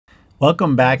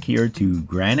Welcome back here to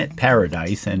Granite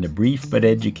Paradise and a brief but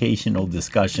educational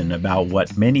discussion about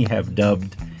what many have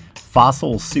dubbed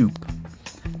fossil soup.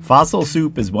 Fossil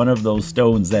soup is one of those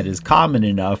stones that is common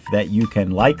enough that you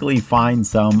can likely find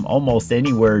some almost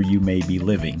anywhere you may be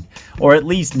living, or at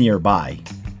least nearby.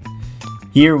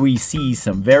 Here we see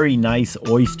some very nice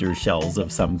oyster shells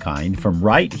of some kind from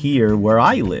right here where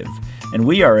I live, and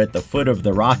we are at the foot of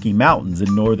the Rocky Mountains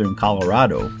in northern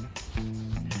Colorado.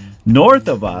 North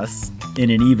of us,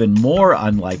 in an even more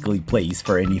unlikely place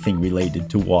for anything related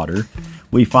to water,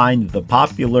 we find the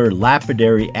popular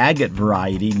lapidary agate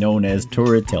variety known as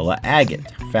Turritella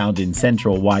agate, found in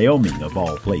central Wyoming of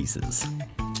all places.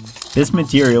 This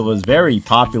material is very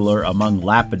popular among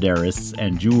lapidarists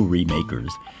and jewelry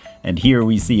makers, and here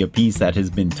we see a piece that has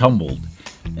been tumbled.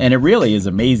 And it really is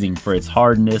amazing for its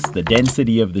hardness, the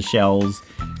density of the shells,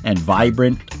 and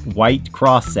vibrant white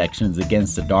cross sections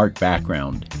against a dark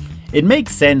background. It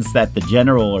makes sense that the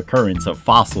general occurrence of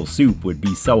fossil soup would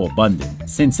be so abundant,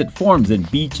 since it forms in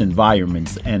beach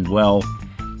environments and, well,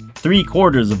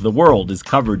 3/4 of the world is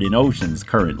covered in oceans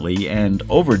currently, and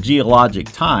over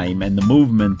geologic time and the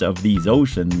movement of these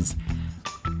oceans,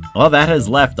 well, that has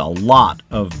left a lot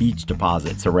of beach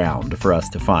deposits around for us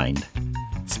to find.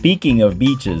 Speaking of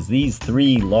beaches, these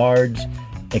three large,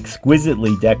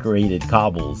 exquisitely decorated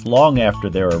cobbles, long after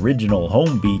their original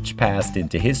home beach passed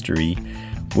into history,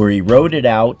 were eroded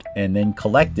out and then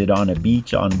collected on a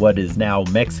beach on what is now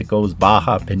Mexico's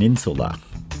Baja Peninsula.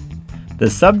 The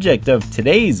subject of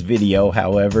today's video,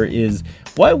 however, is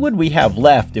what would we have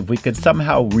left if we could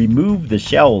somehow remove the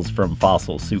shells from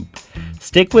fossil soup?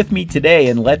 Stick with me today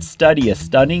and let's study a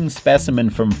stunning specimen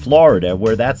from Florida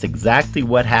where that's exactly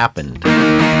what happened.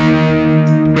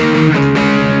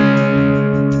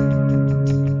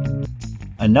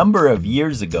 A number of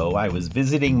years ago, I was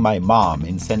visiting my mom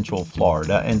in Central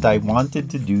Florida and I wanted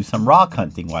to do some rock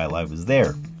hunting while I was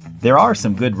there. There are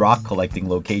some good rock collecting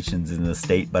locations in the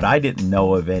state, but I didn't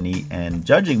know of any, and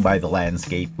judging by the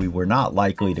landscape, we were not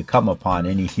likely to come upon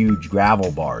any huge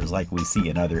gravel bars like we see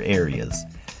in other areas.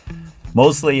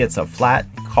 Mostly it's a flat,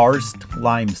 karst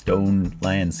limestone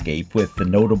landscape with the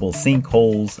notable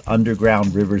sinkholes,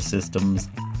 underground river systems,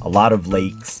 a lot of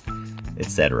lakes,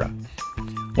 etc.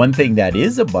 One thing that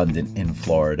is abundant in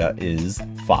Florida is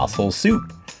fossil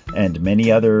soup and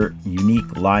many other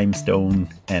unique limestone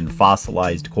and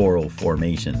fossilized coral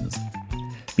formations.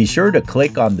 Be sure to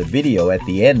click on the video at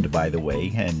the end, by the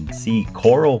way, and see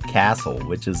Coral Castle,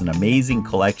 which is an amazing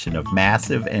collection of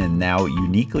massive and now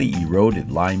uniquely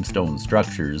eroded limestone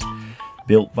structures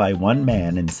built by one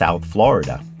man in South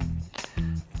Florida.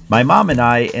 My mom and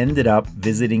I ended up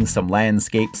visiting some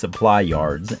landscape supply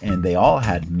yards, and they all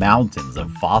had mountains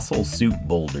of fossil soup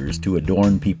boulders to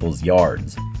adorn people's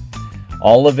yards.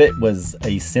 All of it was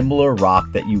a similar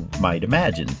rock that you might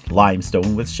imagine,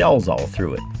 limestone with shells all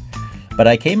through it. But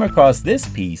I came across this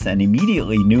piece and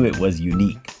immediately knew it was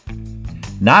unique.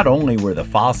 Not only were the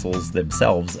fossils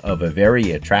themselves of a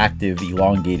very attractive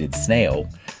elongated snail,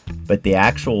 but the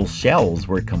actual shells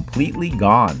were completely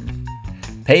gone.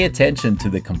 Pay attention to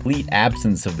the complete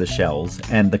absence of the shells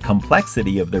and the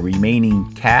complexity of the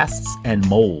remaining casts and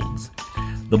molds.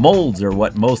 The molds are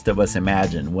what most of us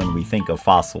imagine when we think of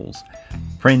fossils,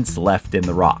 prints left in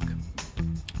the rock.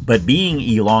 But being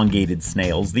elongated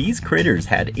snails, these critters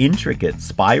had intricate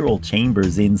spiral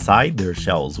chambers inside their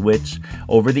shells, which,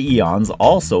 over the eons,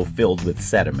 also filled with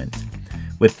sediment.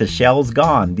 With the shells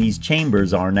gone, these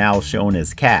chambers are now shown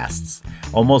as casts,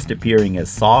 almost appearing as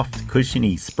soft,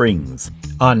 cushiony springs.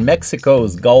 On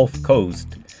Mexico's Gulf Coast,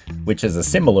 which is a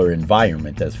similar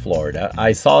environment as Florida,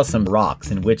 I saw some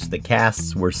rocks in which the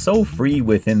casts were so free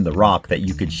within the rock that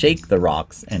you could shake the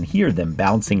rocks and hear them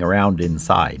bouncing around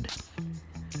inside.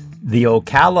 The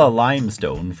Ocala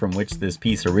Limestone, from which this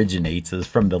piece originates, is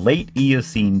from the late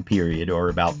Eocene period, or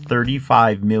about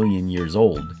 35 million years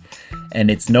old, and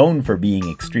it's known for being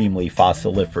extremely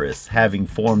fossiliferous, having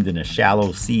formed in a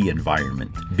shallow sea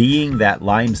environment. Being that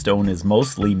limestone is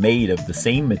mostly made of the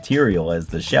same material as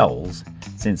the shells,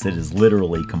 since it is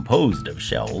literally composed of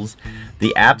shells,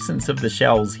 the absence of the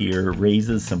shells here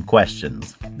raises some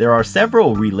questions. There are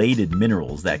several related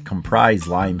minerals that comprise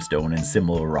limestone and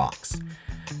similar rocks: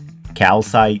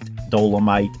 calcite,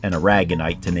 dolomite, and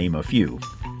aragonite, to name a few.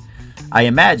 I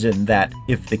imagine that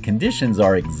if the conditions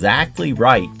are exactly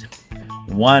right,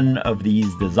 one of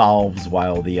these dissolves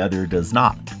while the other does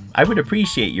not. I would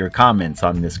appreciate your comments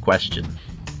on this question.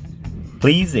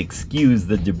 Please excuse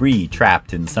the debris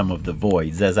trapped in some of the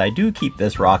voids, as I do keep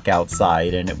this rock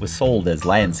outside and it was sold as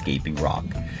landscaping rock.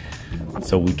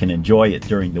 so we can enjoy it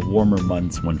during the warmer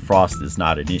months when frost is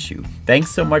not an issue.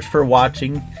 Thanks so much for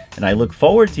watching, and I look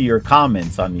forward to your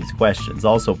comments on these questions.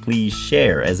 Also, please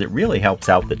share, as it really helps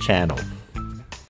out the channel.